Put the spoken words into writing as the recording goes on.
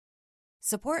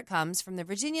Support comes from the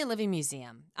Virginia Living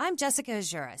Museum. I'm Jessica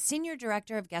Azura, Senior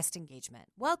Director of Guest Engagement,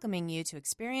 welcoming you to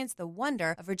experience the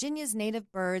wonder of Virginia's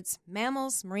native birds,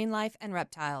 mammals, marine life, and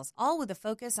reptiles, all with a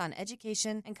focus on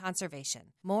education and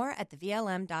conservation. More at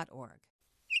thevlm.org.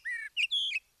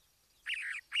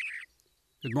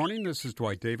 Good morning, this is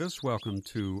Dwight Davis. Welcome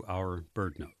to our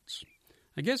Bird Notes.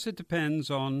 I guess it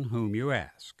depends on whom you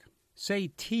ask.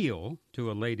 Say teal to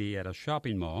a lady at a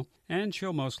shopping mall, and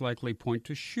she'll most likely point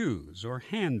to shoes or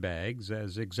handbags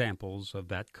as examples of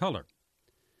that color.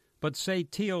 But say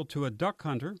teal to a duck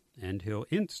hunter, and he'll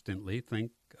instantly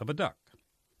think of a duck.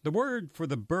 The word for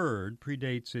the bird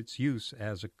predates its use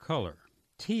as a color.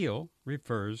 Teal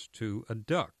refers to a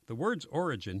duck. The word's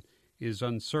origin is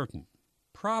uncertain,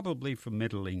 probably from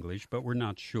Middle English, but we're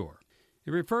not sure.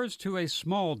 It refers to a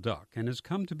small duck and has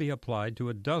come to be applied to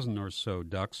a dozen or so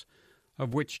ducks,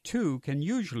 of which two can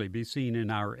usually be seen in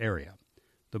our area.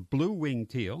 The blue-winged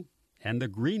teal and the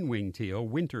green-winged teal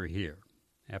winter here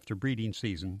after breeding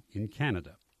season in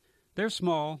Canada. They're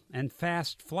small and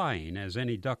fast-flying, as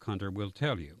any duck hunter will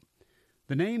tell you.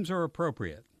 The names are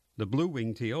appropriate. The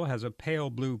blue-winged teal has a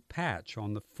pale blue patch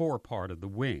on the forepart of the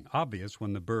wing, obvious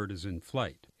when the bird is in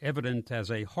flight, evident as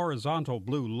a horizontal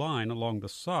blue line along the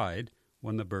side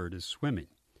when the bird is swimming.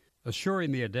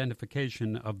 Assuring the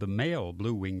identification of the male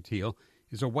blue-winged teal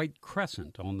is a white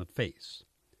crescent on the face.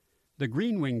 The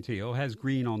green-winged teal has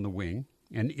green on the wing,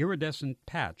 an iridescent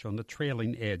patch on the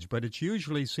trailing edge, but it's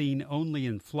usually seen only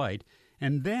in flight,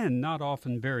 and then not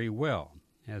often very well,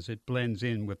 as it blends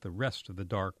in with the rest of the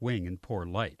dark wing in poor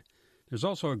light. There's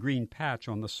also a green patch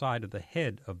on the side of the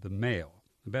head of the male.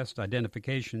 The best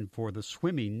identification for the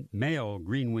swimming male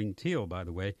green-winged teal, by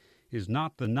the way, is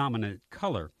not the nominate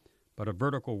color, but a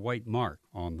vertical white mark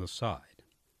on the side.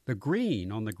 The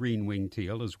green on the green-winged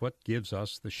teal is what gives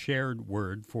us the shared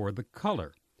word for the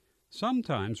color,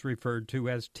 sometimes referred to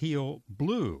as teal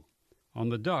blue. On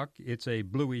the duck, it's a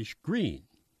bluish green.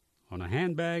 On a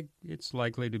handbag, it's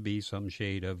likely to be some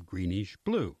shade of greenish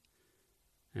blue.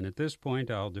 And at this point,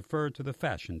 I'll defer to the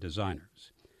fashion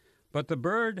designers. But the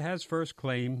bird has first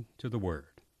claim to the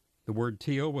word. The word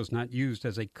teal was not used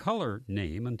as a color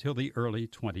name until the early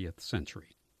 20th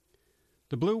century.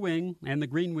 The blue-wing and the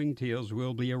green-winged teals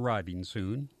will be arriving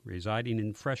soon, residing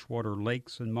in freshwater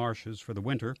lakes and marshes for the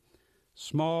winter,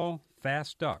 small,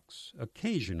 fast ducks,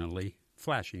 occasionally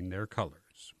flashing their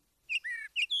colors.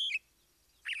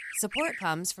 Support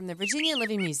comes from the Virginia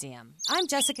Living Museum. I'm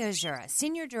Jessica Azura,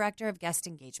 Senior Director of Guest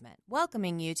Engagement,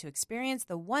 welcoming you to experience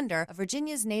the wonder of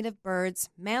Virginia's native birds,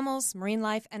 mammals, marine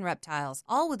life, and reptiles,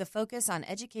 all with a focus on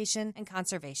education and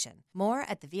conservation. More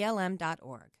at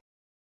thevlm.org.